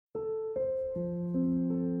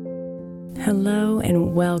Hello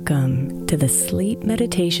and welcome to the Sleep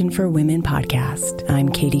Meditation for Women podcast. I'm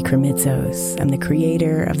Katie Kremitzos. I'm the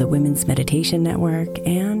creator of the Women's Meditation Network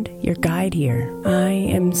and your guide here. I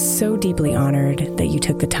am so deeply honored that you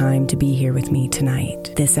took the time to be here with me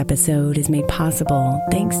tonight. This episode is made possible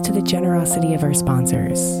thanks to the generosity of our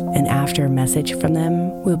sponsors. And after a message from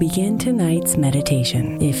them, we'll begin tonight's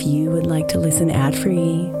meditation. If you would like to listen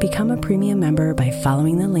ad-free, become a premium member by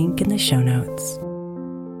following the link in the show notes.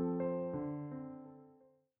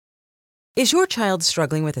 Is your child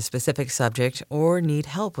struggling with a specific subject or need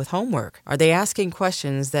help with homework? Are they asking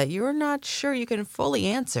questions that you're not sure you can fully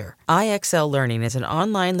answer? IXL Learning is an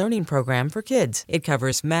online learning program for kids. It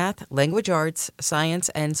covers math, language arts, science,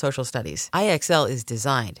 and social studies. IXL is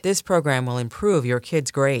designed. This program will improve your kids'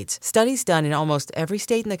 grades. Studies done in almost every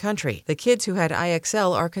state in the country. The kids who had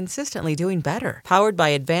IXL are consistently doing better. Powered by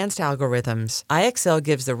advanced algorithms, IXL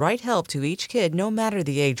gives the right help to each kid no matter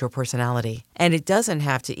the age or personality. And it doesn't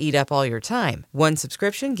have to eat up all your time. One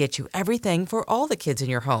subscription gets you everything for all the kids in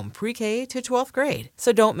your home, pre-K to 12th grade.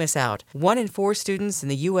 So don't miss out. 1 in 4 students in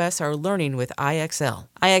the U.S. are learning with IXL.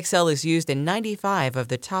 IXL is used in 95 of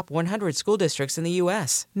the top 100 school districts in the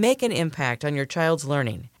U.S. Make an impact on your child's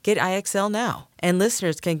learning. Get IXL now. And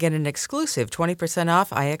listeners can get an exclusive 20% off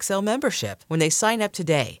IXL membership when they sign up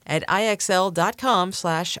today at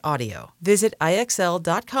IXL.com/audio. Visit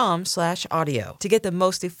IXL.com/audio to get the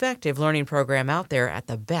most effective learning program out there at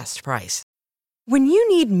the best price. When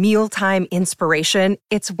you need mealtime inspiration,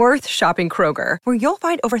 it's worth shopping Kroger, where you'll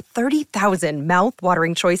find over 30,000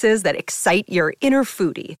 mouth-watering choices that excite your inner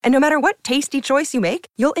foodie. And no matter what tasty choice you make,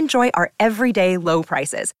 you'll enjoy our everyday low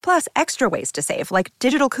prices, plus extra ways to save, like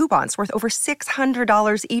digital coupons worth over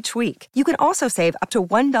 $600 each week. You can also save up to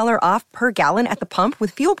 $1 off per gallon at the pump with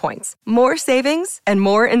fuel points. More savings and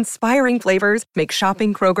more inspiring flavors make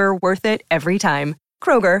shopping Kroger worth it every time.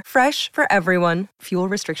 Kroger, fresh for everyone. Fuel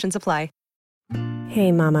restrictions apply.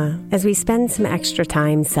 Hey Mama, as we spend some extra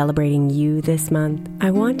time celebrating you this month, I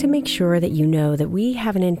want to make sure that you know that we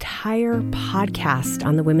have an entire podcast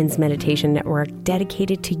on the Women's Meditation Network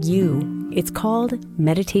dedicated to you. It's called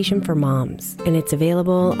Meditation for Moms, and it's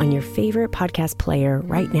available on your favorite podcast player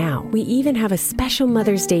right now. We even have a special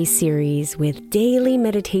Mother's Day series with daily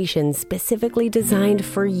meditations specifically designed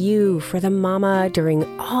for you, for the mama, during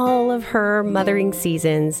all of her mothering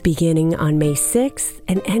seasons, beginning on May 6th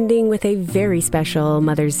and ending with a very special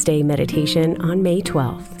Mother's Day meditation on May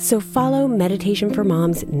 12th. So follow Meditation for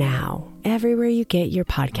Moms now, everywhere you get your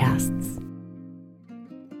podcasts.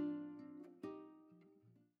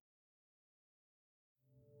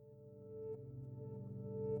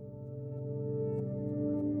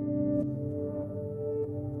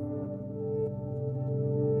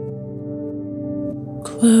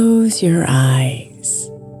 Close your eyes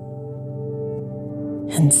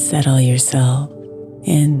and settle yourself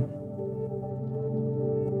in.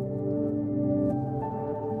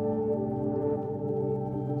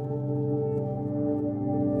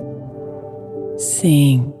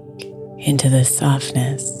 Sink into the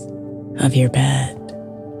softness of your bed.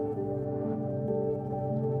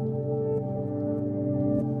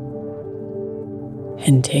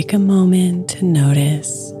 And take a moment to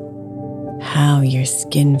notice how your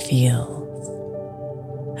skin feels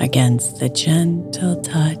against the gentle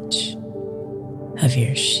touch of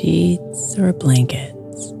your sheets or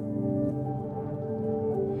blankets.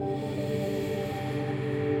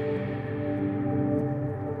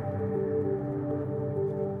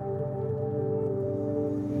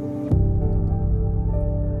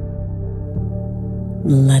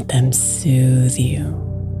 Let them soothe you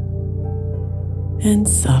and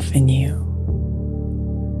soften you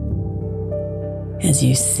as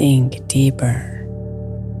you sink deeper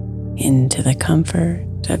into the comfort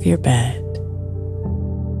of your bed.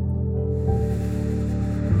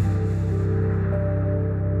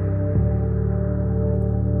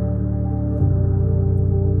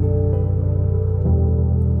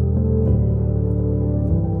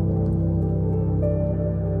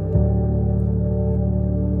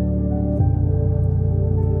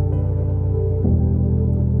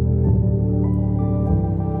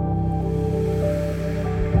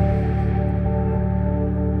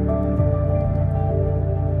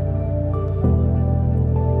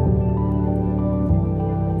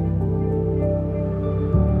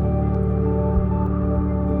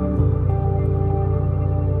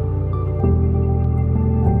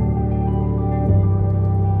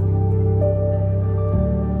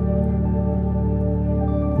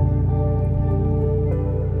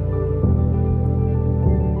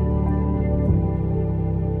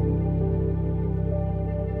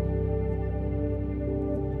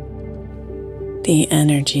 The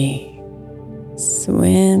energy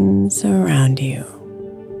swims around you,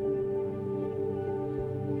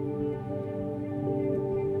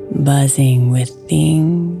 buzzing with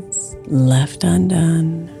things left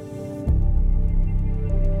undone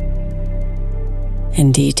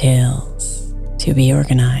and details to be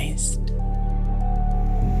organized.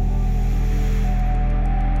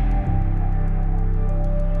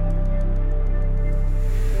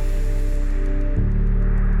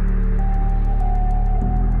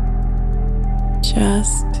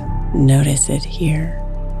 Just notice it here.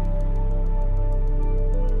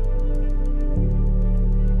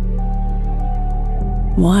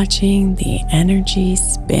 Watching the energy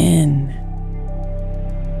spin,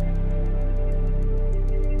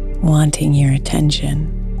 wanting your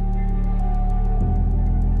attention.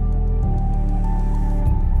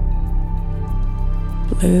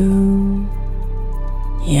 Blue,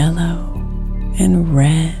 yellow, and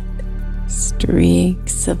red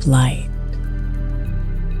streaks of light,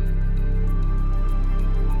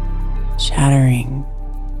 chattering,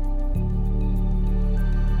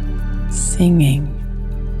 singing,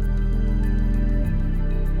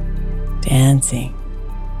 dancing.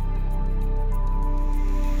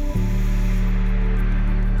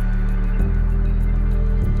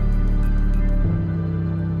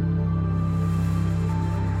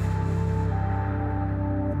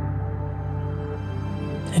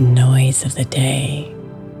 The noise of the day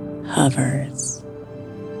hovers,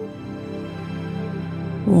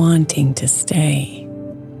 wanting to stay.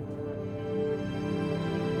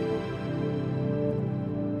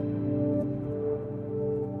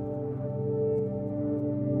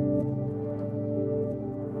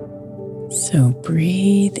 So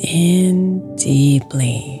breathe in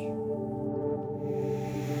deeply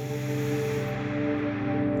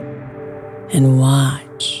and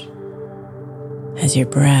watch as your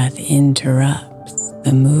breath interrupts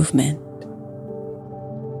the movement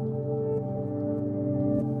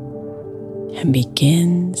and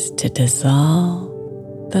begins to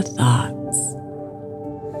dissolve the thoughts.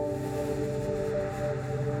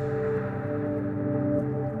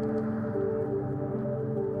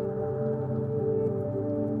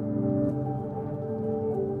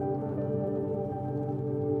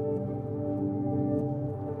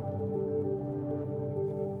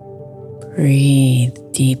 Breathe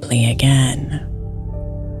deeply again.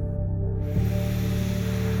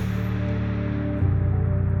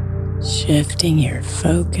 Shifting your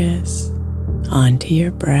focus onto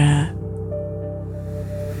your breath,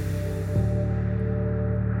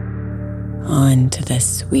 onto the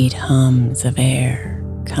sweet hums of air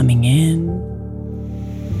coming in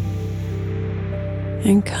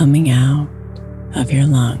and coming out of your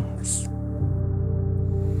lungs.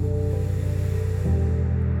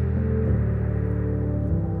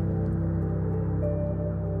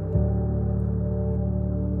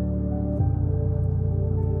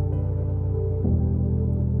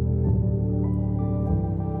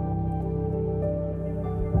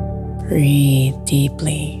 Breathe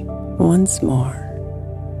deeply once more.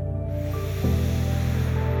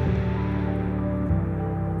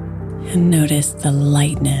 And notice the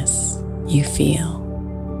lightness you feel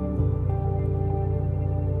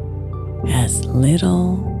as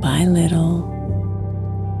little by little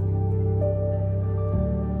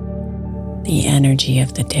the energy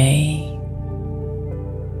of the day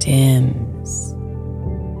dims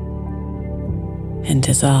and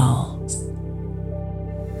dissolves.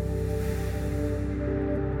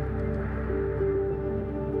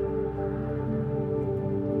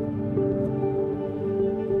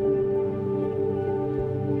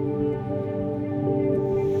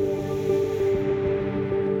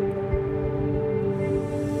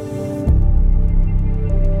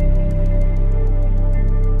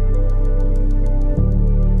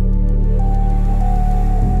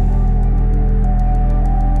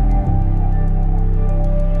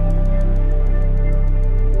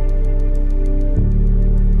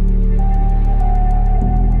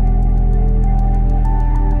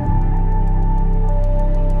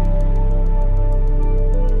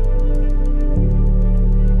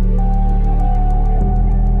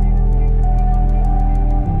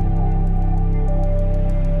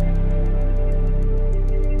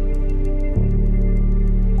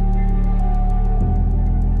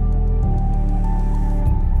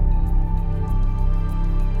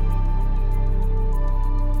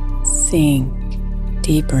 Sink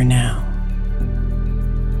deeper now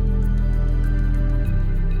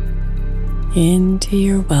into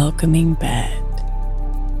your welcoming bed.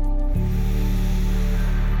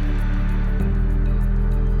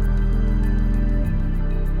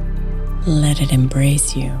 Let it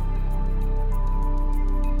embrace you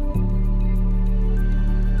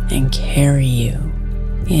and carry you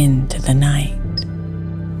into the night.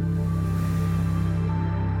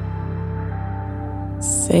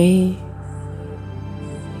 Safe,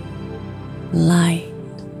 light,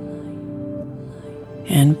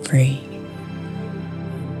 and free.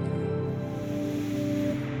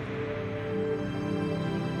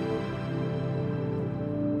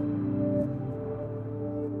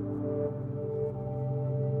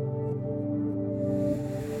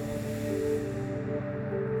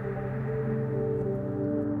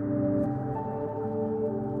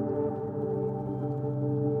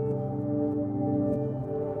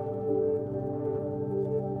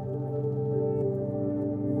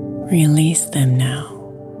 Release them now.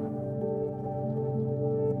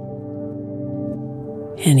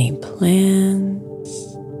 Any plans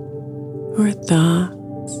or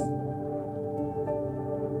thoughts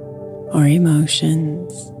or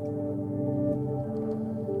emotions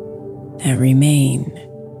that remain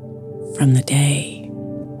from the day.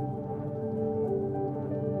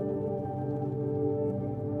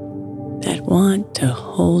 That want to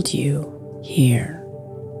hold you here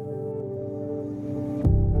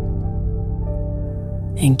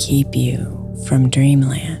and keep you from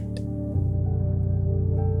dreamland.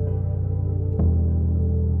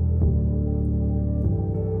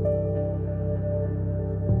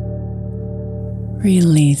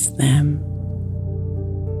 Release them.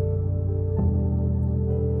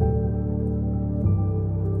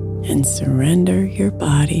 And surrender your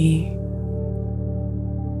body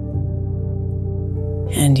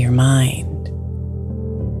and your mind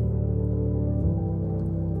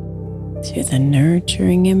to the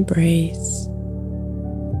nurturing embrace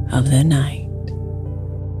of the night.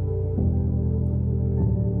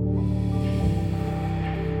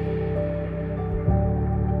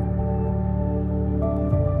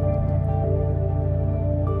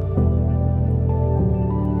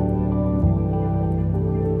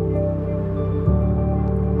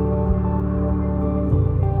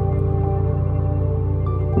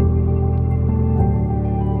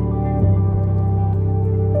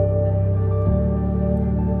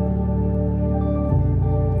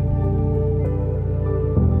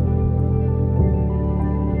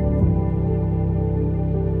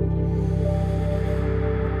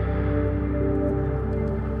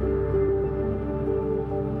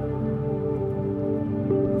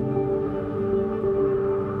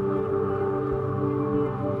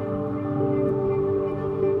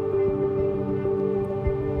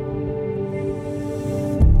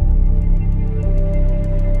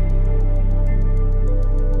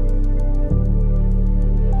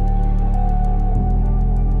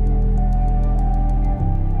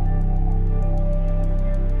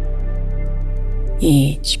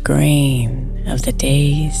 Each grain of the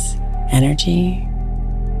day's energy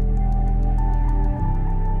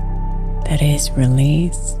that is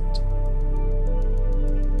released,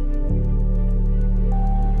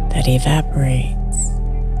 that evaporates,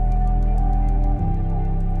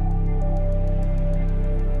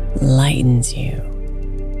 lightens you,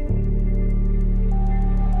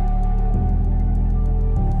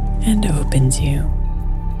 and opens you.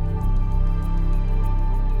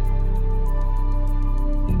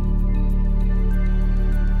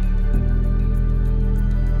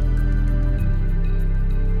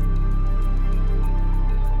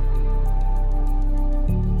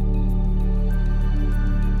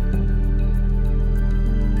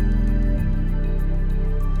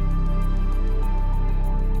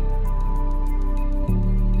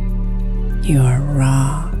 You are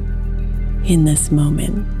raw in this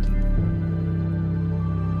moment,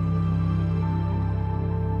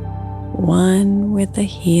 one with the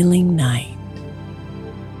healing night.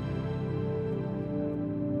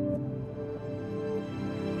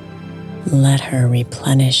 Let her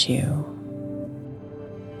replenish you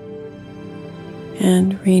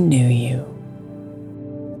and renew you.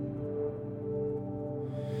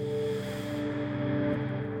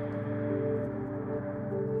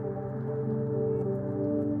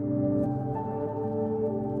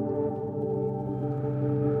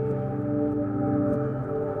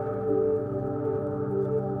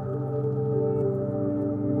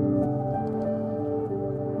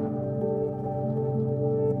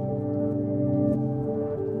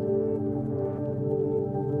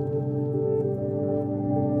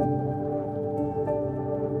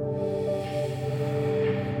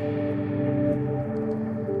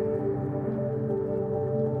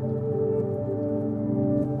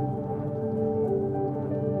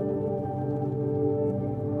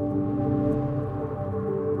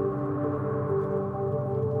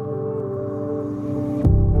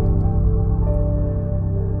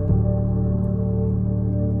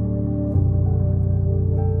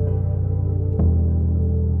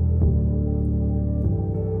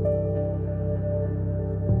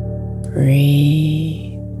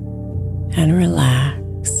 and relax.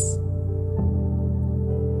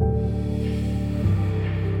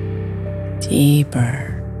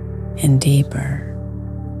 Deeper and deeper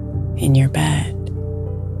in your bed.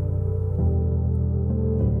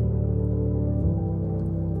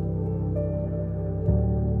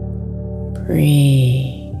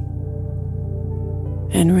 Breathe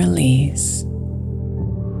and release.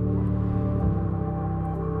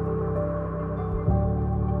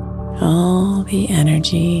 All the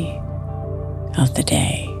energy of the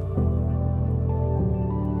day.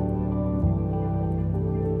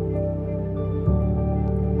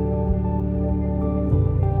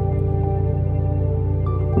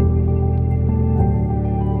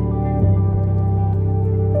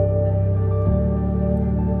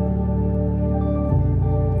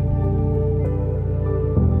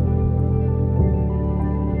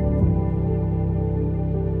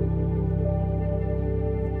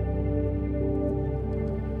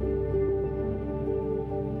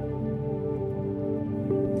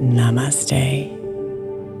 Namaste,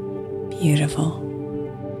 beautiful.